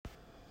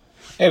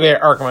Hey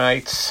there,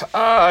 Arkhamites.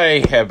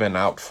 I have been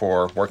out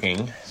for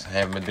working. I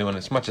haven't been doing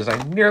as much as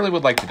I nearly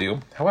would like to do.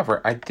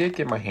 However, I did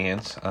get my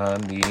hands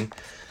on the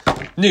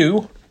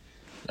new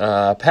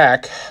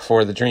pack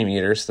for the Dream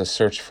Eaters, The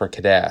Search for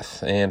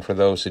Kadath. And for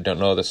those who don't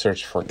know, The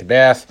Search for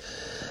Kadath,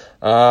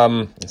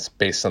 it's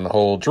based on the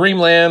whole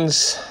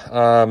Dreamlands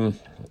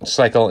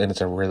cycle, and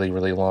it's a really,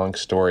 really long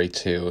story,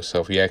 too.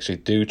 So if you actually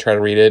do try to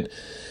read it,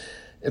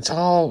 it's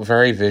all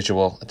very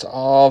visual. It's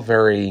all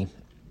very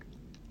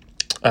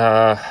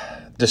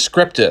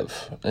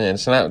descriptive, and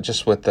it's not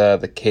just with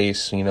the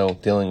case,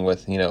 dealing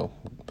with,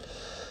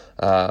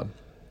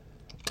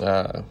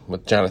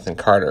 with Jonathan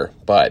Carter,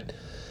 but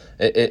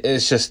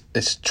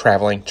it's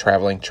traveling.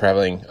 Someone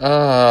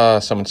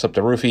slipped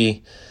a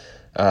roofie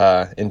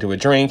into a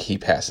drink. He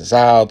passes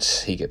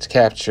out. He gets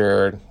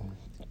captured.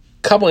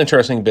 Couple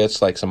interesting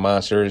bits like some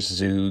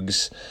monsters,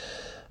 Zoogs,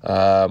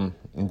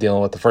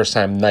 dealing with the first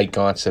time Night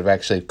Gaunts have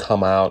actually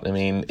come out. I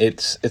mean,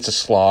 it's a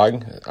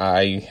slog.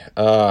 I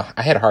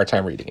had a hard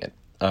time reading it,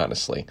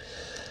 honestly.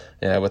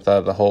 Yeah, with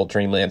the whole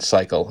Dreamland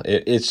cycle.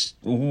 It's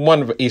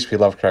one of H.P.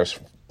 Lovecraft's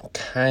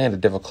kind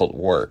of difficult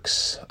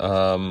works.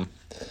 A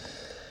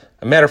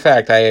matter of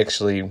fact, I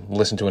actually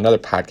listened to another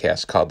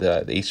podcast called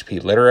the H.P.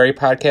 Literary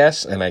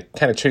Podcast, and I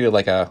kind of treat it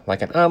like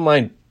an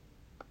online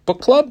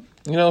book club,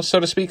 so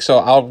to speak. So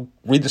I'll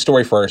read the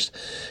story first,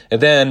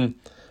 and then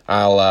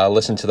I'll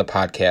listen to the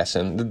podcast.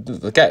 And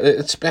the guy,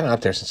 it's been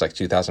out there since like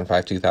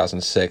 2005,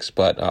 2006,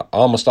 but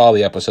almost all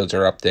the episodes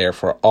are up there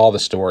for all the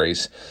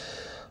stories.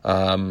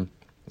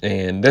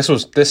 And this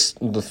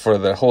for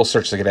the whole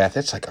Search of Kadath.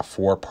 It's like a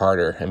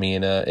 4-parter. I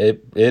mean, it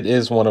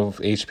is one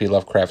of H.P.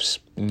 Lovecraft's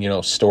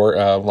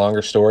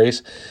longer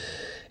stories.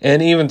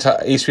 And even to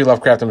H.P.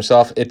 Lovecraft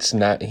himself, it's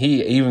not.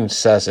 He even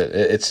says it.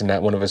 It's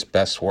not one of his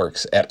best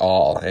works at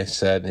all. I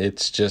said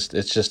it's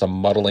just a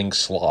muddling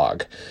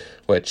slog.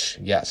 Which,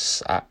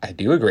 yes, I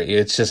do agree.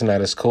 It's just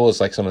not as cool as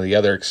like some of the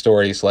other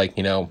stories, like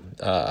The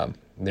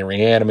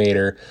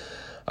Reanimator,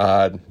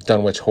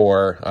 Dunwich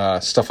Horror,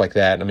 stuff like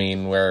that. I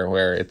mean,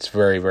 where it's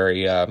very,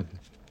 very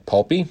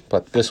pulpy,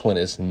 but this one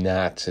is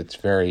not. It's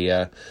very,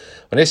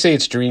 when I say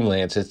it's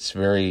Dreamlands, it's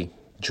very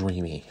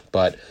dreamy.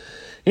 But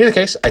in either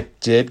case, I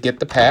did get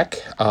the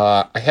pack.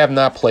 I have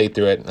not played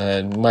through it,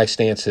 and my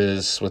stance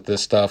is with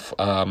this stuff,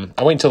 I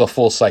wait until the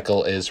full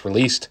cycle is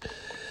released,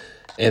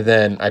 and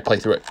then I play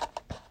through it.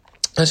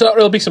 So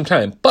it'll be some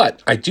time,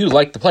 but I do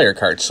like the player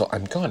cards, so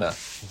I'm going to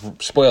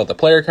spoil the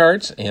player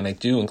cards, and I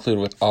do include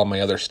with all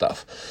my other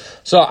stuff.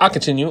 So I'll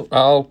continue.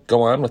 I'll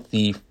go on with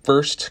the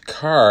first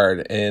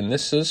card, and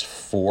this is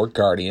for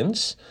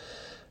Guardians.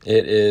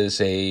 It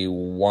is a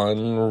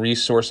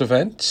 1-resource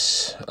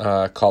event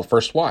called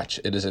First Watch.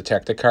 It is a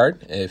tactic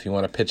card. If you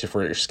want to pitch it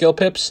for your skill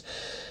pips,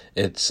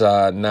 it's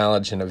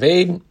Knowledge and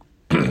Evade,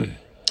 and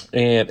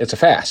it's a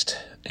fast.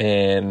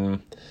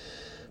 And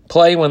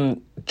play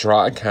when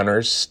draw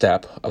encounters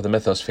step of the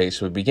Mythos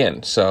phase would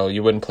begin. So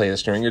you wouldn't play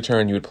this during your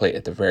turn. You would play it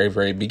at the very,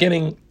 very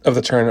beginning of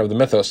the turn of the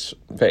Mythos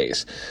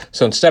phase.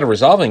 So instead of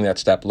resolving that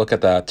step, look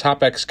at the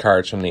top X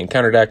cards from the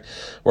encounter deck,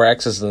 where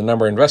X is the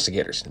number of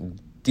investigators.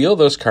 Deal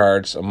those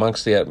cards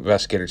amongst the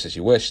investigators as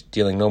you wish,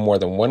 dealing no more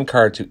than 1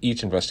 card to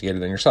each investigator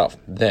than yourself.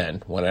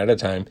 Then, one at a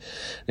time,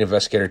 the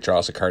investigator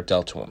draws a card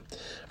dealt to him.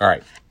 All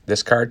right,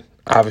 this card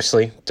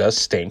obviously does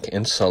stink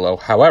in solo.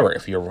 However,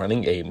 if you're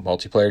running a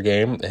multiplayer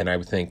game, and I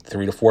would think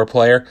 3 to 4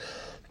 player,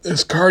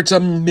 this card's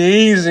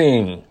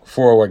amazing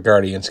for what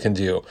Guardians can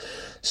do.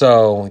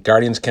 So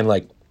Guardians can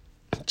like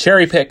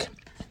cherry pick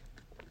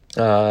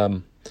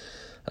the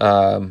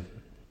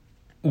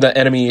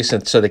enemies,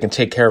 and so they can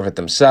take care of it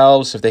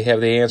themselves if they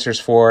have the answers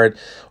for it,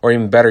 or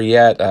even better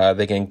yet,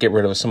 they can get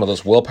rid of some of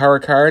those willpower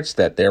cards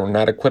that they're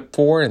not equipped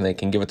for, and they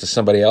can give it to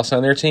somebody else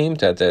on their team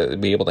to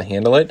be able to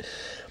handle it.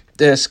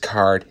 This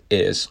card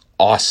is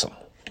awesome.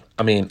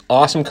 I mean,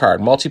 awesome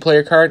card.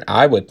 Multiplayer card,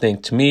 I would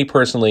think, to me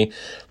personally,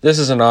 this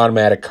is an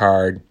automatic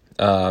card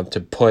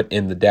to put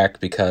in the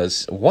deck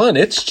because, one,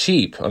 it's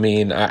cheap. I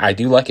mean, I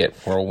do like it.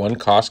 For a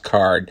 1-cost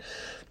card,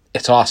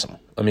 it's awesome.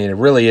 I mean, it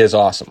really is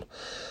awesome.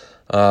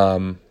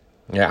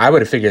 I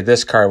would have figured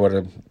this card would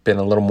have been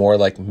a little more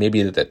like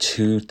maybe the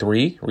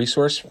 2-3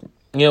 resource,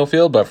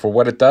 field, but for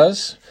what it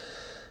does,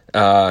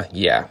 I'm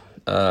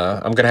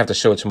going to have to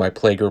show it to my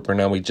play group right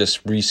now. We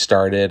just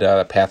restarted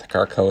Path of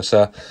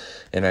Carcosa,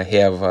 and I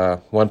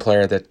have one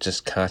player that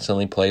just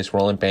constantly plays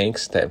Roland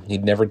Banks, that he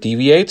never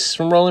deviates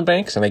from Roland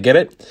Banks, and I get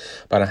it,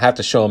 but I have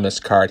to show him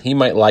this card. He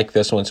might like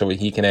this one so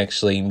he can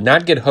actually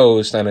not get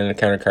hosed on an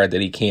encounter card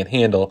that he can't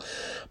handle,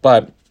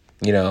 but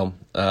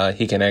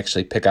he can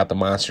actually pick out the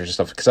monsters and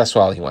stuff, because that's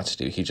all he wants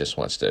to do. He just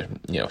wants to,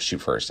 shoot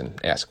first and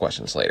ask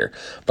questions later.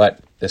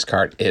 But this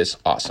card is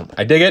awesome.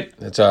 I dig it.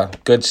 It's a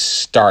good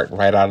start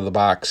right out of the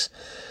box.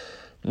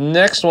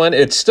 Next one,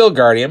 it's still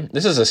Guardian.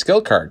 This is a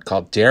skill card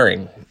called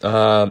Daring.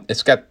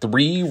 It's got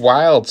 3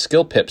 wild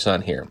skill pips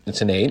on here.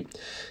 It's an 8.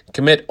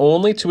 Commit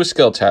only to a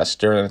skill test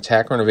during an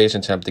attack or an evasion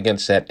attempt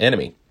against that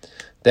enemy.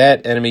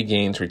 That enemy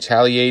gains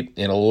Retaliate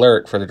and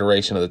Alert for the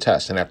duration of the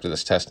test, and after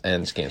this test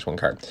ends, gains 1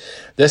 card.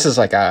 This is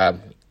like a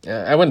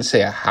I wouldn't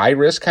say a high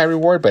risk, high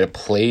reward, but it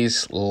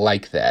plays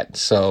like that.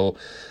 So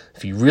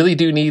if you really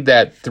do need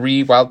that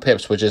 3 wild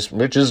pips, which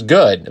is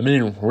good, I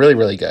mean, really,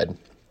 really good,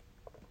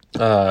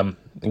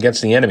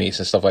 against the enemies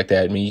and stuff like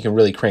that, I mean, you can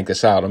really crank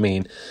this out. I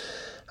mean,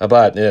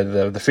 but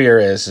the fear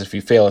is if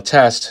you fail a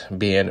test,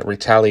 being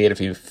retaliate, if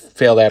you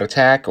fail that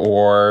attack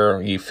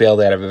or you fail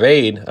that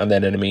evade on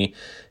that enemy,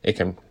 it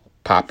can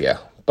pop you.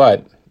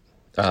 But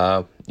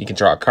you can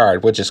draw a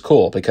card, which is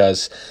cool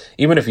because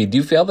even if you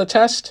do fail the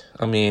test,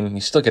 I mean,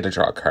 you still get to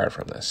draw a card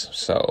from this.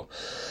 So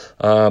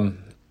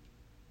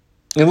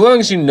as long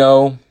as you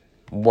know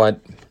what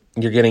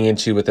you're getting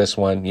into with this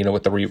one, you know,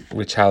 with the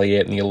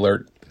retaliate and the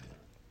alert,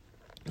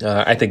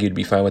 I think you'd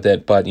be fine with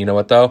it. But you know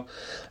what, though?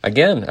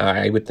 Again,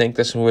 I would think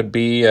this would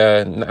be,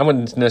 I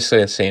wouldn't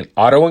necessarily say an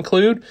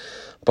auto-include,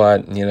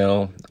 but, you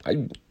know,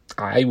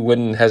 I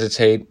wouldn't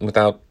hesitate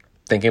without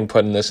thinking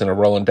putting this in a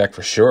Roland deck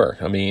for sure.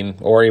 I mean,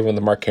 or even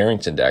the Mark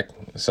Carrington deck.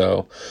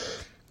 So,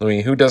 I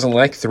mean, who doesn't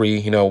like 3,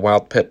 you know,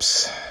 wild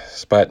pips?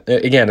 But,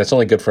 again, it's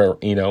only good for,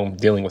 you know,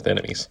 dealing with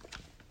enemies.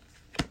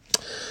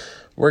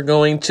 We're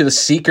going to the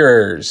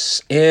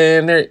Seekers,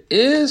 and there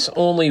is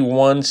only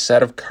one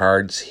set of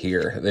cards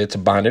here. It's a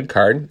bonded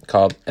card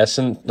called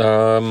called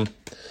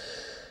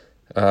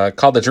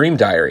the Dream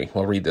Diary.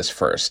 We'll read this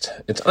first.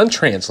 It's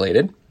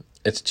untranslated.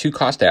 It's a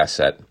 2-cost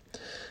asset.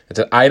 It's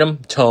an item,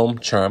 tome,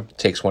 charm.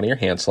 Takes one of your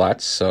hand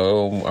slots,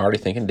 so I'm already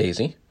thinking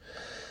Daisy.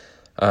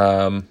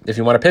 If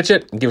you want to pitch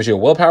it, it gives you a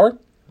willpower.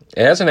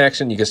 As an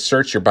action, you can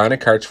search your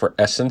bonded cards for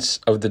essence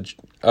of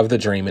the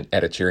dream and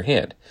add it to your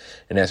hand.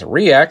 And as a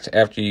react,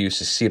 after you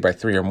succeed by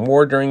 3 or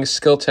more during a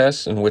skill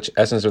test in which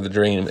essence of the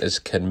dream is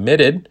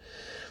committed,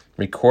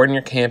 record in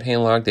your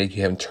campaign log that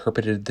you have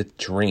interpreted the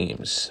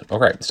dreams.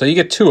 Okay, so you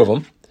get 2 of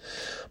them,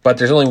 but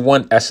there's only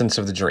one essence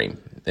of the dream.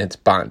 It's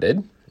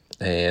bonded,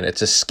 and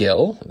it's a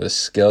skill. This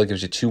skill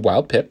gives you 2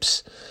 wild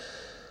pips.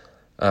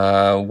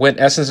 When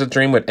essence of the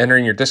dream would enter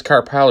in your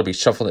discard pile or be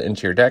shuffled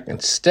into your deck,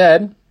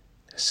 instead,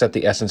 set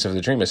the essence of the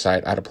dream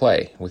aside out of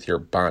play with your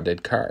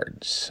bonded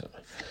cards.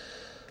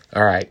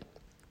 All right.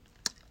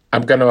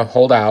 I'm going to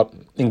hold out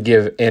and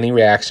give any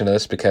reaction to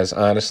this because,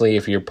 honestly,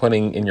 if you're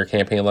putting in your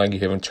campaign log, you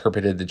have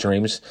interpreted the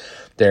dreams,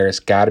 there's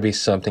got to be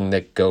something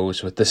that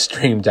goes with the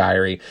Dream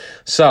Diary.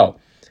 So,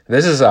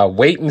 this is a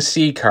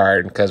wait-and-see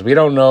card because we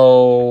don't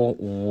know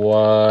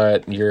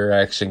what you're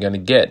actually going to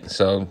get.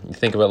 So, you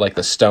think of it like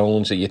the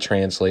stones that you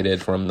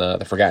translated from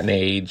the Forgotten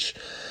Age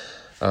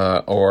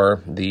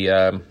or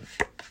the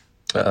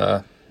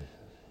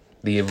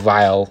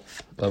vial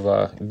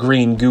of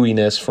green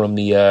gooiness from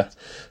the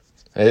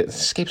it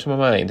escapes my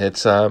mind.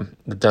 It's the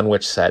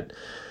Dunwich set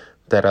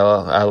that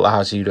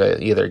allows you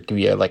to either give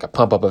you like a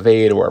pump up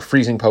evade or a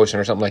freezing potion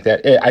or something like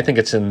that. I think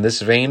it's in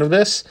this vein of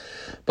this,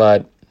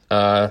 but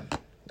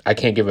I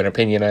can't give an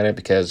opinion on it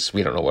because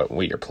we don't know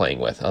what you're playing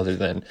with other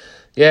than,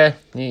 yeah,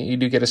 you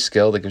do get a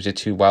skill that gives you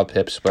 2 wild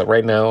pips. But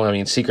right now, I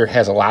mean, Seeker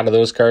has a lot of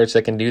those cards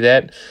that can do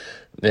that.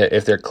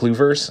 If they're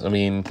cloovers, I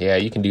mean, yeah,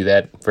 you can do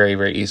that very,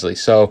 very easily.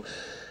 So,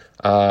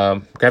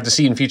 we'll have to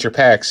see in future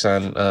packs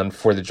on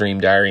For the Dream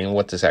Diary and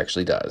what this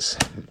actually does.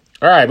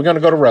 All right, we're going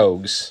to go to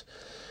Rogues.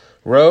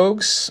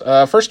 Rogues,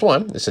 first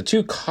one, it's a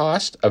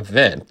 2-cost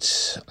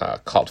event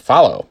called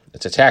Follow.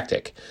 It's a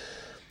tactic.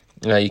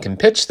 Now, you can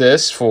pitch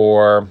this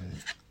for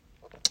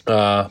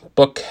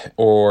book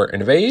or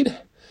invade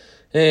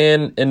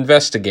and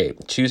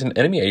investigate. Choose an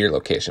enemy at your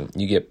location.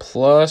 You get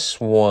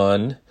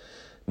 +1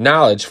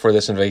 knowledge for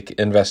this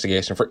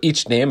investigation for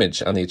each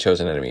damage on the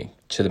chosen enemy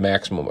to the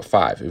maximum of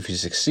 5. If you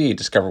succeed,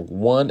 discover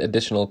 1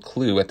 additional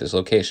clue at this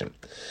location.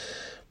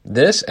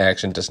 This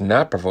action does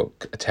not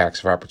provoke attacks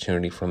of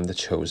opportunity from the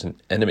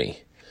chosen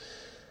enemy.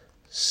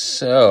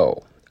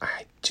 So,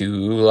 I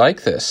do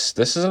like this.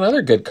 This is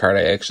another good card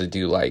I actually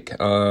do like.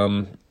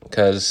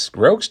 Because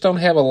rogues don't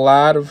have a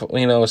lot of,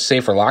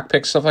 save for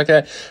lockpicks, stuff like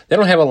that. They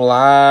don't have a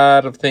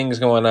lot of things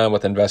going on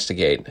with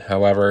investigate.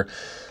 However,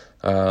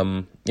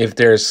 if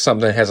there's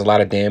something that has a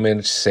lot of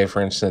damage, say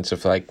for instance,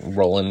 if like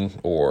Roland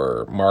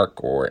or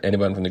Mark or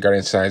anyone from the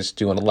Guardian side is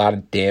doing a lot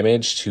of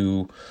damage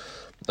to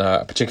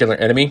a particular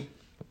enemy,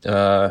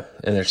 and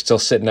they're still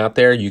sitting out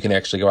there, you can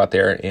actually go out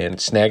there and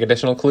snag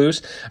additional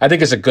clues. I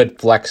think it's a good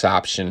flex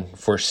option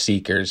for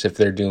Seekers if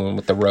they're doing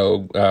with the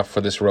Rogue,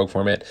 for this Rogue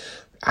format.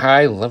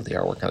 I love the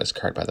artwork on this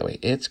card, by the way.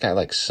 It's got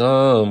like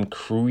some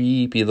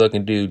creepy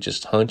looking dude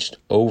just hunched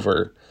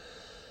over.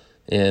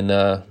 And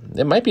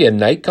it might be a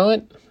Night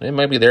Gaunt. It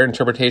might be their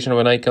interpretation of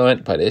a Night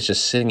Gaunt, but it's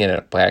just sitting in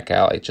a back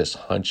alley, just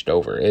hunched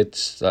over.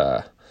 It's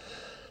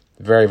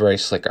very, very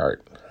slick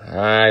art.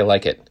 I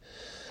like it.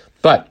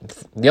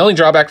 But the only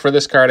drawback for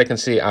this card I can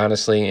see,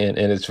 honestly, and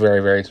it's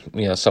very, very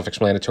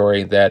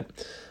self-explanatory, that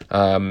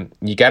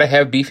you got to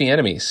have beefy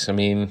enemies. I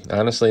mean,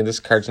 honestly, this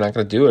card's not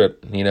going to do it.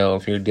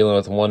 If you're dealing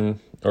with 1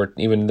 or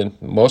even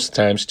most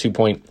times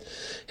 2-point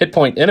hit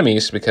point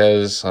enemies,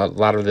 because a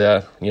lot of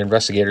your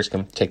investigators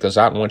can take those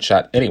out in one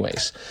shot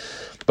anyways.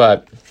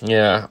 But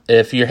yeah,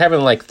 if you're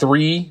having like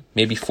 3,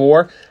 maybe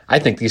 4, I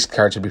think these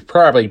cards would be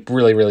probably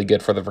really, really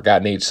good for the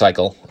Forgotten Age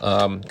cycle,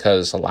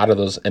 because a lot of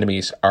those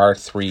enemies are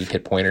 3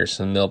 hit pointers,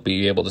 and they'll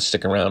be able to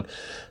stick around.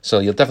 So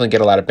you'll definitely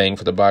get a lot of bang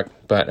for the buck.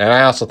 And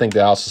I also think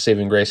that also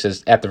saving grace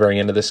is at the very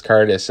end of this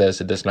card, it says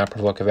it does not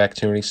provoke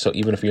activity. So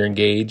even if you're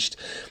engaged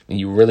and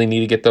you really need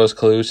to get those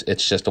clues,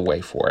 it's just a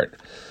way for it.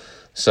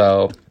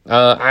 So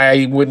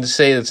I wouldn't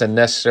say it's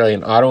necessarily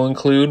an auto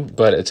include,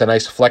 but it's a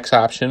nice flex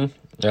option,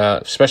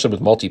 especially with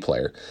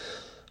multiplayer.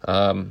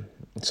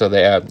 So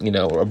they have,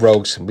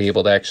 rogues will be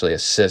able to actually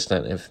assist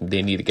if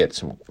they need to get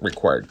some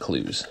required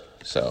clues.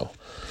 So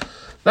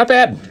not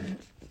bad.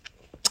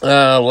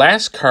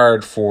 Last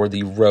card for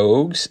the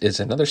rogues is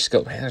another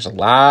skill. Man, there's a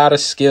lot of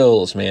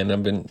skills, man.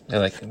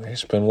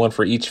 There's been one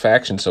for each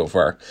faction so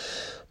far.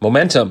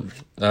 Momentum.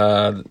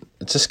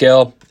 It's a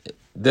skill.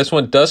 This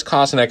one does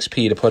cost an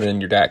XP to put it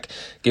in your deck.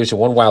 Gives you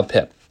 1 wild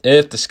pip.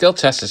 If the skill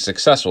test is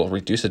successful,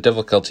 reduce the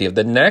difficulty of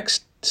the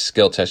next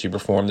skill test you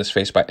perform this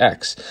phase by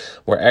X,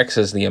 where X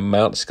is the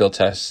amount of skill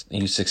tests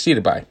you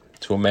succeeded by,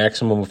 to a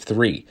maximum of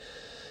 3.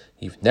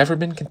 You've never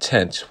been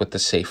content with the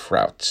safe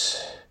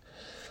route.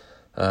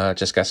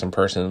 Just got some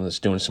person that's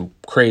doing some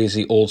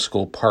crazy old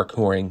school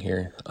parkouring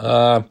here.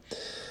 I'm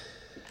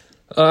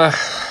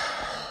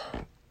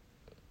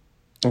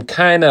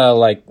kind of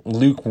like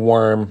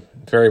lukewarm,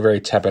 very, very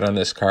tepid on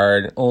this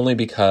card, only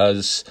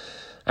because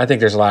I think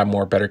there's a lot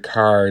more better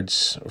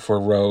cards for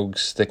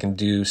rogues that can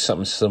do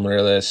something similar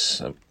to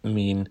this. I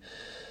mean,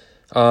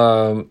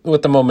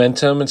 with the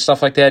momentum and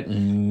stuff like that,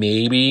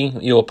 maybe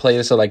you'll play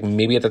this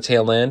maybe at the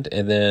tail end,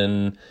 and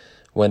then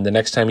when the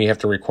next time you have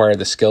to require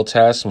the skill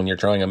test, when you're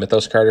drawing a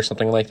Mythos card or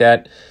something like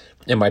that,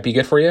 it might be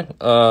good for you.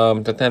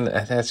 But then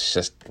that's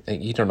just,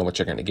 you don't know what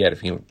you're going to get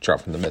if you draw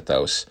from the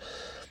Mythos.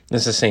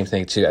 It's the same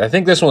thing too. I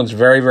think this one's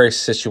very, very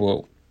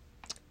situal.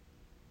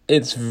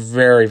 It's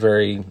very,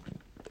 very,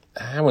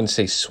 I wouldn't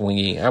say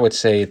swingy. I would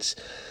say it's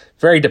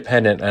very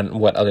dependent on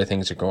what other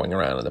things are going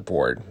around on the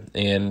board.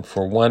 And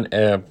for one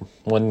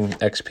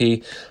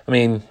XP, I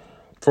mean,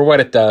 for what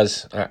it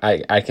does,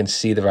 I can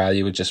see the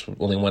value with just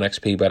only 1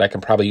 XP, but I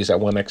can probably use that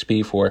 1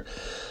 XP for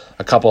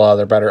a couple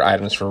other better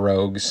items for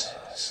rogues.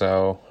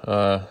 So,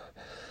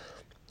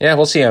 yeah,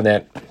 we'll see on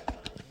that.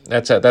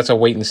 That's a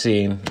wait and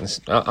see.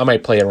 I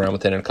might play around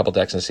with it in a couple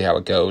decks and see how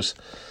it goes.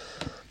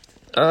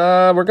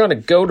 We're going to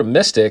go to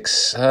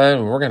Mystics.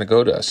 We're going to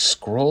go to a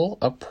Scroll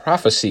of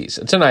Prophecies.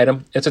 It's an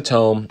item. It's a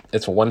tome.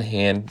 It's a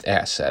 1-hand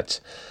asset.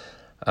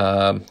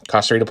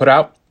 Cost 3 to put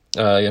out.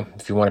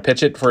 If you want to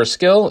pitch it for a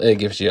skill, it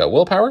gives you a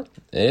willpower.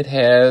 It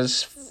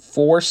has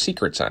 4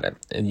 secrets on it.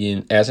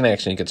 And as an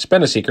action, you can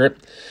spend a secret,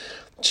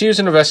 choose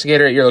an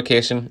investigator at your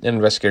location. An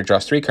investigator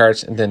draws 3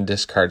 cards and then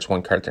discards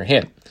 1 card to their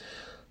hand.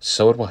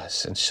 So it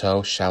was, and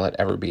so shall it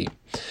ever be.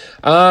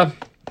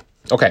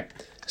 Okay.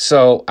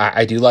 So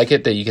I do like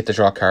it that you get to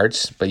draw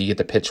cards, but you get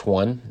to pitch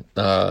 1.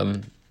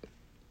 The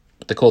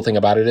cool thing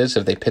about it is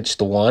if they pitch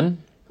the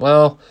 1,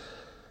 well,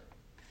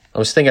 I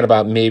was thinking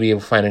about maybe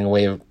finding a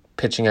way of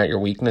pitching out your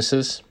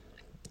weaknesses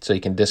so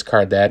you can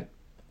discard that.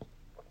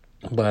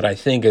 But I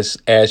think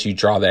as you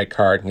draw that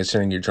card,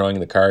 considering you're drawing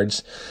the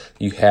cards,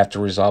 you have to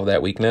resolve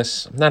that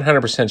weakness. I'm not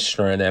 100%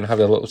 sure on that. I'll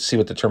have to see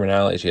what the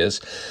terminology is.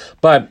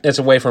 But it's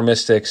a way for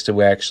Mystics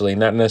to actually,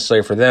 not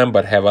necessarily for them,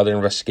 but have other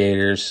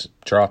investigators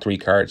draw 3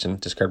 cards and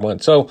discard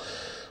 1. So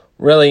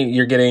really,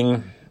 you're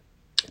getting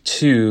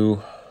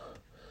 2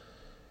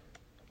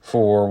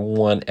 for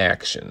 1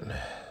 action.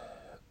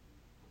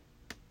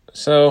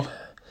 So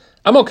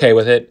I'm okay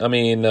with it. I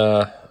mean,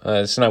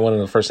 it's not one of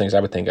the first things I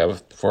would think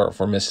of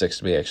for Mystics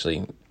to be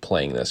actually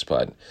playing this,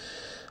 but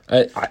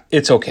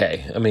it's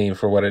okay. I mean,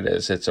 for what it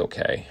is, it's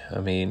okay. I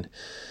mean,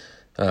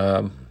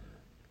 yeah,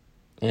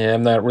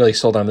 I'm not really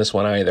sold on this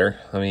one either.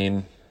 I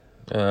mean,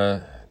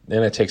 then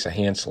it takes a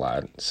hand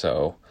slot.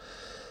 So,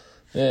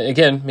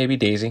 again, maybe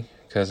Daisy,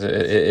 because it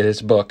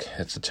is a book.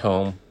 It's a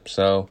tome.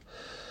 So,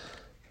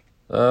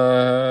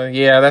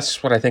 yeah,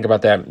 that's what I think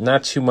about that.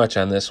 Not too much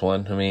on this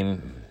one. I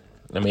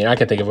mean, I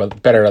can think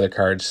of better other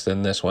cards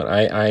than this one.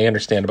 I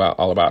understand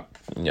all about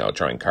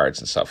drawing cards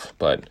and stuff,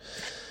 but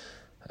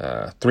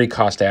 3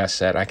 cost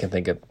asset, I can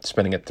think of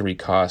spending a 3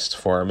 cost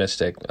for a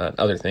Mystic on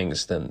other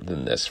things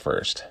than this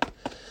first.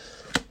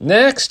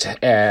 Next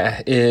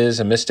is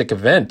a Mystic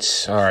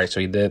event. All right,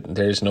 so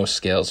there's no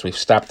skills. We've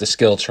stopped the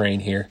skill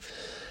train here.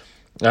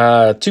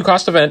 2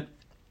 cost event.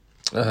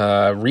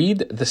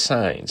 Read the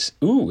signs.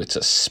 Ooh, it's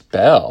a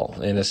spell,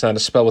 and it's not a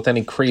spell with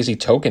any crazy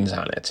tokens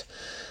on it.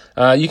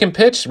 You can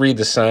read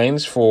the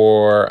signs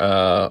for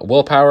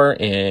willpower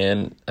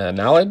and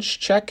knowledge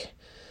check.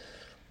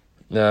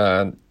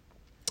 Let's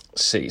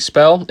see.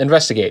 Spell,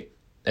 investigate.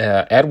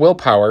 Add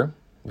willpower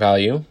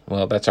value.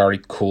 Well, that's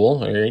already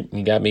cool. All right,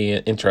 you got me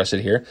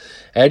interested here.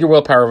 Add your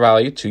willpower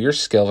value to your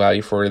skill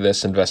value for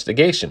this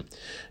investigation.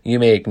 You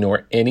may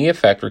ignore any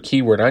effect or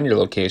keyword on your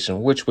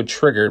location which would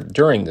trigger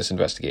during this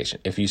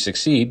investigation. If you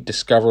succeed,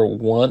 discover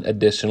 1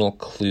 additional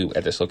clue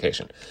at this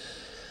location.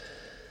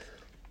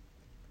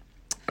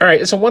 All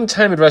right, it's a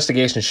 1-time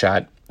investigation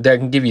shot that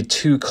can give you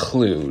 2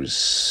 clues.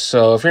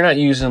 So if you're not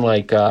using,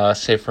 like,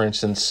 say, for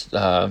instance,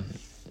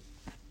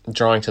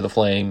 drawing to the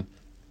flame,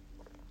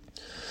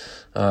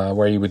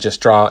 where you would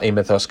just draw a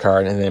Mythos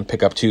card and then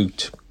pick up 2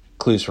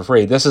 clues for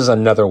free, this is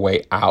another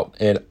way out.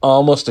 And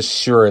almost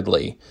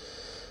assuredly,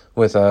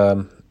 with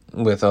a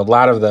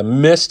lot of the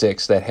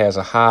Mystics that has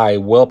a high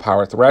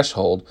willpower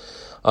threshold,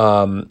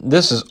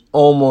 this is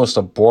almost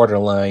a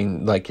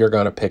borderline, like you're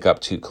going to pick up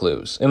 2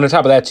 clues. And on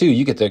top of that, too,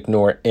 you get to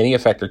ignore any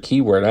effect or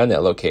keyword on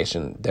that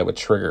location that would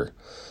trigger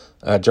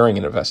during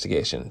an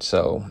investigation.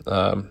 So,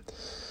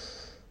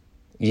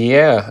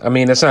 yeah, I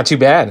mean, it's not too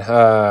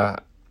bad.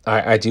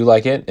 I do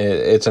like it.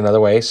 It's another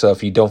way. So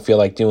if you don't feel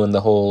like doing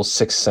the whole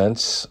Sixth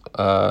Sense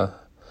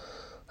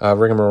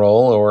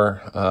rigmarole,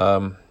 or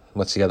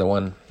what's the other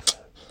one?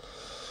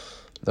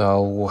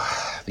 Oh,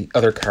 the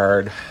other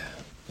card.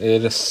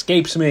 It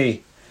escapes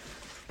me.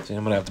 See,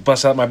 I'm going to have to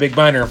bust out my big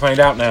binder and find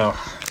out now.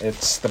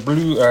 It's the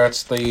blue, Rite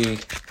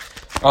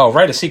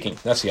of Seeking.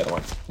 That's the other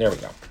one. There we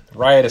go.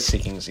 Rite of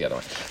Seeking is the other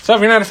one. So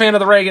if you're not a fan of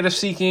the Rite of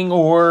Seeking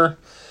or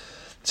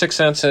Sixth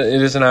Sense,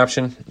 it is an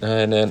option.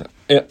 And then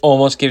it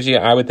almost gives you,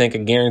 I would think, a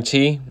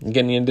guarantee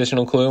getting an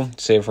additional clue,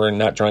 save for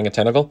not drawing a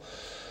tentacle.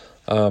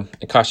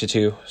 It costs you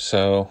 2.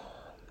 So,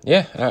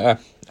 yeah,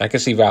 I can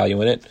see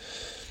value in it.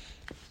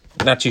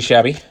 Not too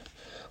shabby.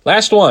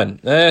 Last one.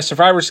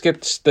 Survivors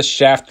gets the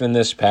shaft in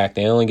this pack.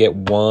 They only get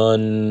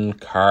 1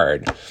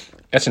 card.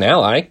 That's an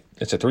ally.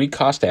 It's a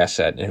 3-cost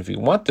asset. And if you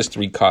want this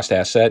 3-cost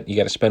asset, you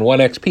got to spend 1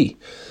 XP.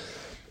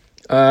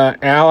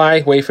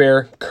 Ally,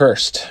 Wayfarer,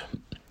 Cursed.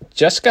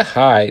 Jessica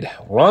Hyde.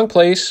 Wrong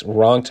place,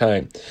 wrong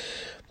time.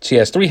 She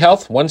has 3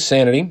 health, 1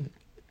 sanity.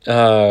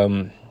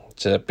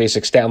 It's a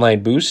basic stat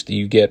line boost.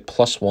 You get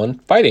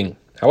 +1 fighting.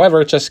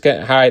 However,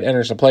 Jessica Hyde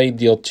enters the play,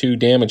 deal 2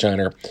 damage on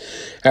her.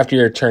 After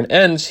your turn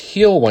ends,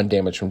 heal 1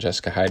 damage from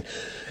Jessica Hyde.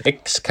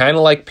 It's kind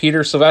of like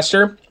Peter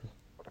Sylvester,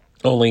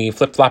 only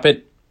flip-flop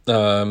it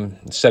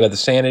instead of the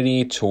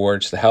sanity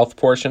towards the health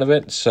portion of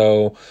it.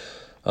 So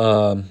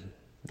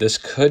this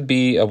could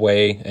be a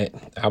way.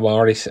 I'm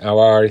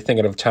already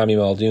thinking of Tommy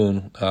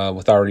Muldoon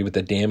with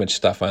the damage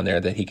stuff on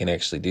there that he can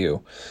actually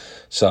do.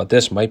 So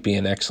this might be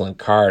an excellent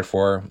card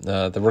for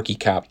the rookie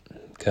cop,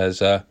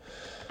 because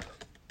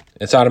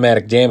it's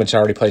automatic damage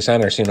already placed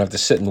on her, so you don't have to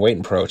sit and wait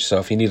and approach. So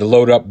if you need to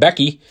load up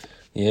Becky,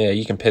 yeah,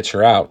 you can pitch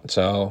her out.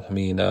 So, I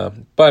mean,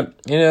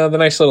 but, the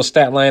nice little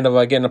stat line of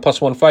getting a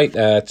 +1 fight,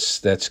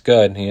 that's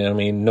good. I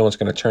mean, no one's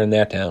going to turn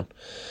that down.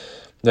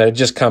 But it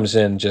just comes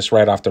in just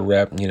right off the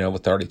rip,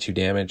 with 32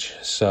 damage.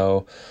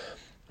 So,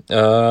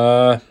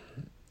 I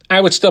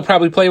would still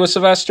probably play with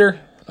Sylvester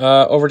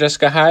over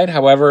Jessica Hyde.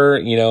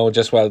 However,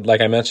 just like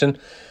I mentioned,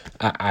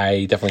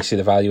 I definitely see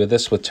the value of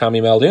this with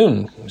Tommy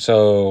Muldoon.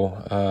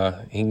 So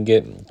he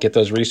can get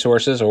those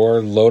resources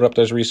or load up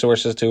those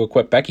resources to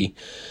equip Becky.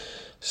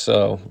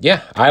 So,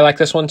 yeah, I like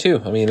this one too.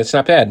 I mean, it's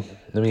not bad.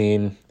 I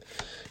mean,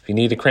 if you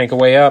need to crank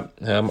away up,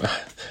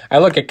 I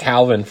look at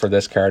Calvin for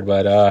this card,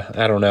 but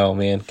I don't know,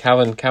 man.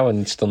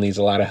 Calvin still needs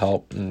a lot of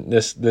help.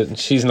 And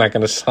she's not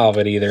going to solve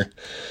it either.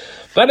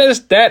 But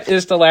that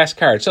is the last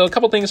card. So a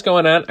couple things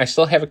going on. I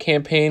still have a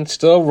campaign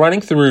still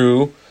running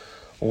through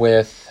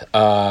with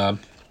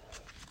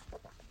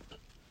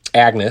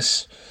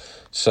Agnes.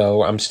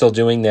 So I'm still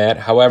doing that.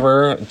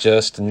 However,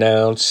 just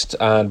announced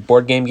on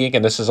Board Game Geek,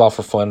 and this is all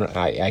for fun,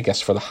 I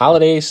guess for the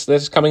holidays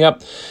that's coming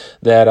up,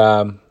 that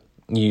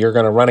you're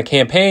going to run a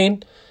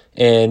campaign,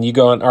 and you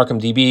go on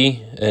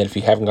ArkhamDB. And if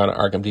you haven't gone to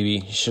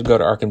ArkhamDB, you should go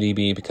to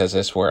ArkhamDB, because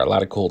that's where a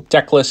lot of cool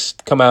deck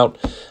lists come out.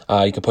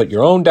 You can put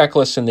your own deck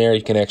lists in there.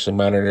 You can actually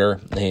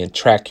monitor and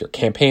track your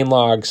campaign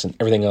logs and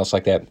everything else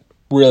like that.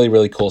 Really,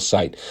 really cool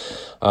site.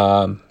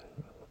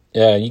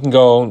 You can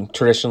go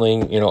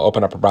traditionally,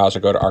 open up a browser,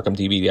 go to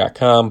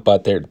ArkhamDB.com,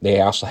 but they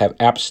also have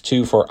apps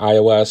too for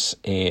iOS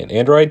and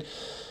Android,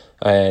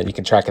 and you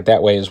can track it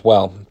that way as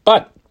well.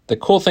 But the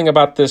cool thing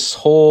about this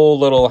whole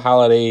little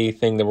holiday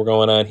thing that we're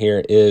going on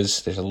here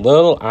is there's a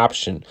little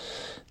option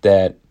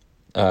that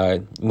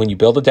when you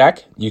build a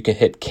deck, you can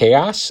hit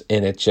Chaos,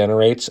 and it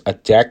generates a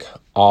deck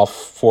off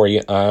for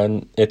you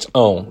on its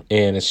own,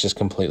 and it's just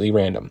completely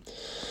random.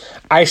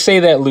 I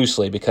say that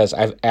loosely because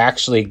I've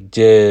actually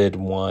did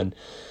one.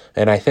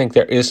 And I think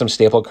there is some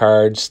staple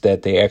cards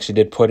that they actually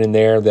did put in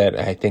there that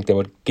I think that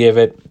would give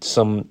it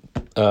some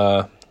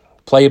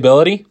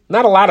playability.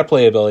 Not a lot of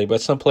playability,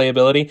 but some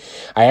playability.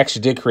 I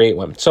actually did create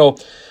one. So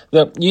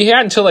you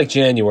had until like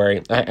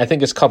January. I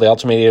think it's called the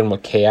Ultimatum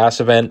of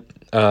Chaos event.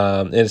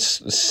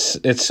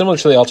 It's similar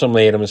to the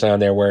Ultimatums on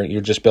there where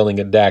you're just building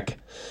a deck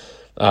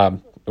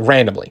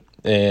randomly.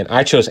 And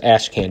I chose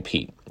Ashcan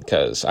Pete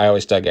because I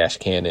always dug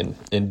Ashcan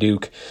and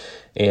Duke.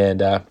 And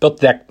built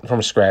the deck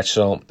from scratch.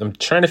 So I'm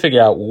trying to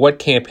figure out what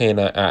campaign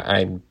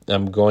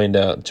I'm going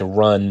to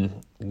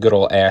run good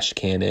old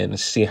Ashcan in and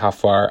see how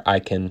far I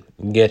can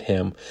get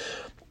him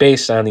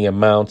based on the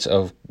amount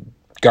of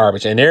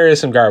garbage. And there is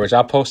some garbage.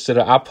 I'll post it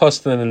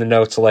in the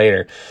notes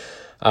later.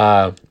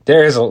 My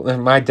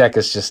deck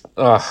is just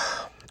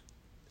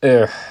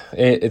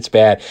it's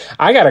bad.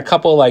 I got a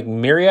couple like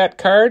Myriad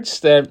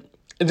cards that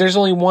there's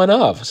only one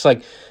of. It's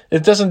like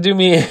it doesn't do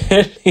me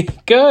any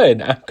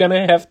good. I'm going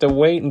to have to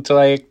wait until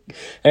I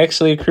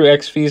actually accrue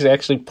XPs to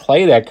actually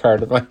play that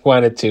card if I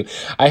wanted to.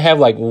 I have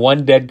like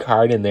one dead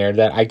card in there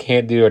that I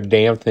can't do a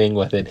damn thing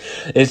with it.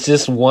 It's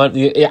just one.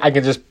 I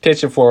can just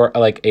pitch it for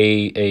like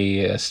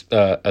a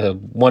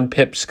 1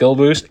 pip skill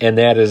boost, and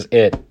that is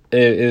it.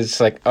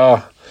 It's like,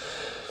 oh,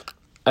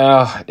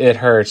 it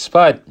hurts.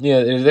 But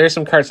there's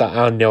some cards that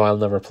I know I'll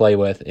never play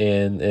with,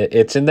 and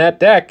it's in that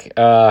deck.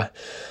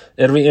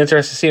 It'll be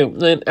interesting to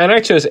see. And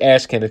I chose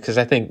Ashcan because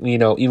I think,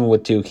 even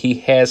with Duke, he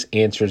has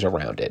answers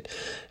around it.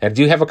 I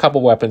do have a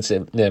couple weapons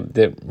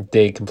that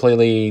they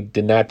completely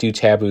did not do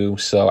taboo.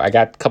 So I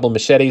got a couple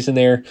machetes in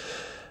there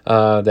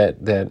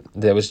that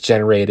was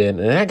generated.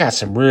 And I got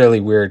some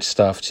really weird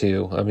stuff,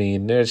 too. I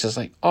mean, there's just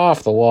like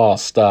off-the-wall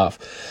stuff.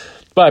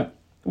 But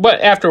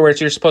afterwards,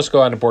 you're supposed to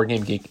go on to Board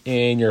Game Geek,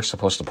 and you're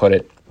supposed to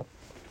put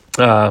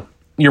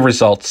your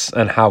results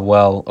and how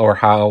well or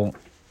how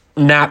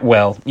not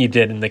well you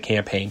did in the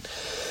campaign.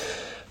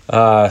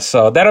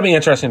 So that'll be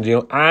interesting to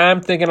do.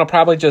 I'm thinking I'll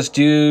probably just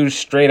do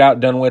straight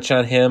out Dunwich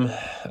on him,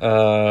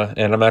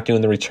 and I'm not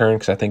doing the return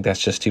because I think that's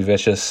just too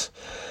vicious.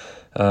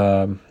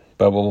 But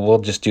we'll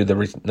just do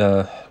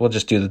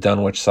the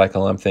Dunwich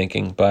cycle, I'm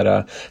thinking.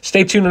 But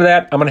stay tuned to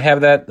that. I'm going to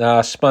have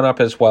that spun up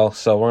as well,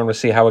 so we're going to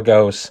see how it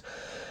goes.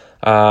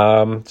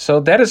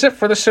 So that is it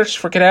for the search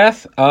for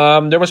Kadath.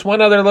 There was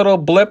one other little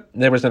blip.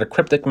 There was a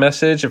cryptic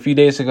message a few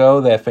days ago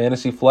that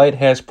Fantasy Flight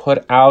has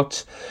put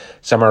out.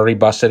 Some already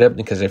busted it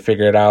because they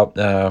figured it out,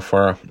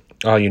 for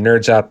all you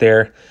nerds out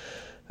there.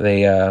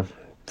 They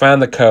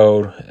found the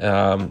code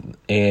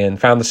and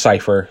found the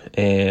cipher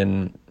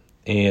and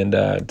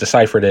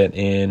deciphered it,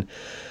 and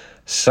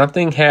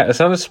something's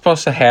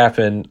supposed to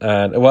happen.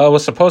 It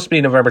was supposed to be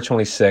November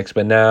 26th,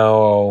 but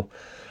now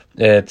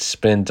it's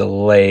been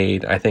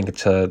delayed. I think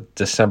it's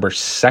December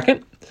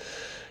 2nd.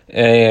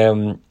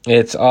 And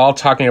it's all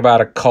talking about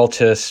a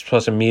cultist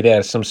supposed to meet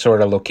at some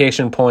sort of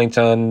location point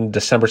on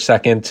December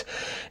 2nd.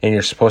 And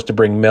you're supposed to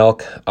bring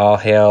milk. All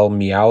hail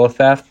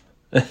Meowtheth.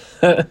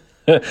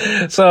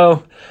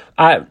 So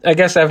I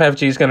guess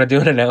FFG is going to do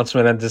an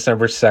announcement on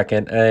December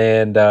 2nd.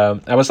 And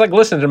I was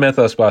listening to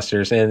Mythos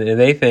Busters, and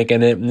they think,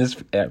 and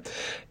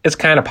it's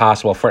kind of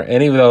possible for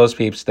any of those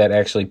peeps that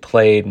actually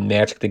played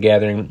Magic the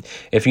Gathering,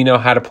 if you know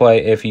how to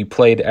play, if you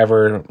played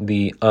ever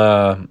the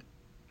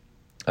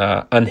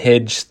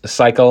unhinged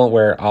cycle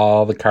where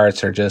all the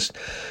cards are just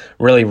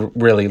really,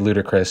 really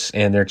ludicrous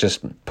and they're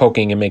just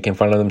poking and making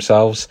fun of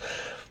themselves.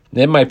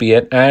 It might be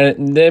it.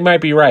 They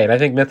might be right. I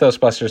think Mythos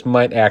Busters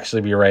might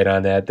actually be right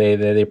on that.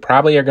 They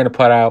probably are going to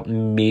put out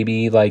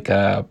maybe like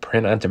a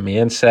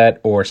print-on-demand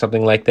set or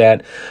something like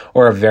that,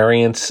 or a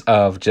variance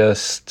of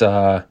just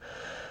dogs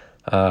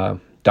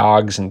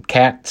and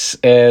cats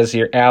as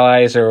your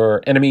allies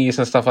or enemies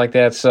and stuff like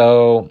that.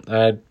 So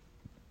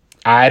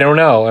I don't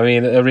know. I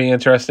mean, it'll be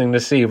interesting to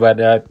see, but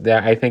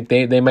I think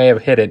they may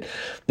have hit it.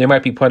 They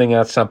might be putting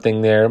out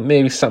something there,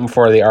 maybe something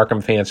for the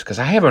Arkham fans, because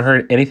I haven't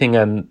heard anything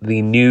on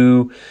the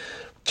new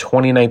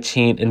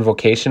 2019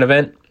 Invocation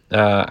event.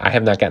 I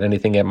have not gotten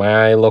anything at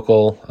my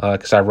local,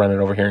 because I run it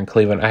over here in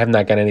Cleveland. I have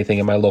not got anything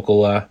in my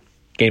local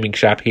gaming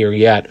shop here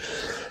yet.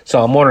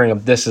 So I'm wondering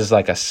if this is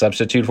like a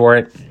substitute for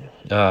it.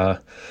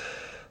 But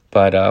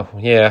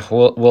yeah,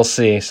 we'll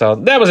see. So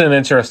that was an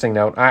interesting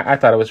note. I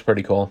thought it was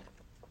pretty cool.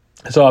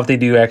 So if they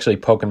do actually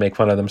poke and make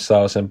fun of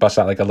themselves and bust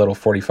out like a little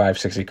 45,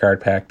 60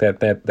 card pack,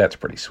 that's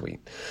pretty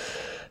sweet.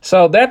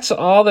 So that's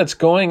all that's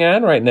going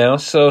on right now.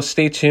 So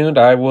stay tuned.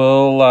 I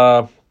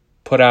will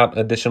put out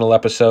additional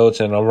episodes,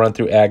 and I'll run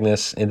through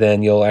Agnes, and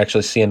then you'll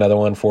actually see another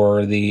one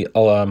for the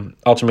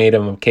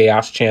Ultimatum of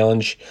Chaos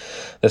Challenge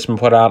that's been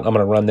put out. I'm going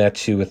to run that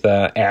too with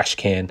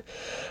Ashcan.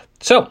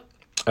 So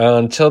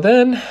until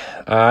then,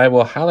 I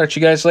will holler at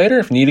you guys later.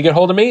 If you need to get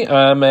hold of me,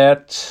 I'm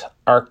at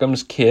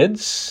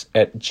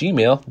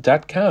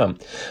arkhamskids@gmail.com.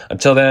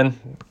 Until then,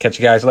 catch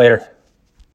you guys later.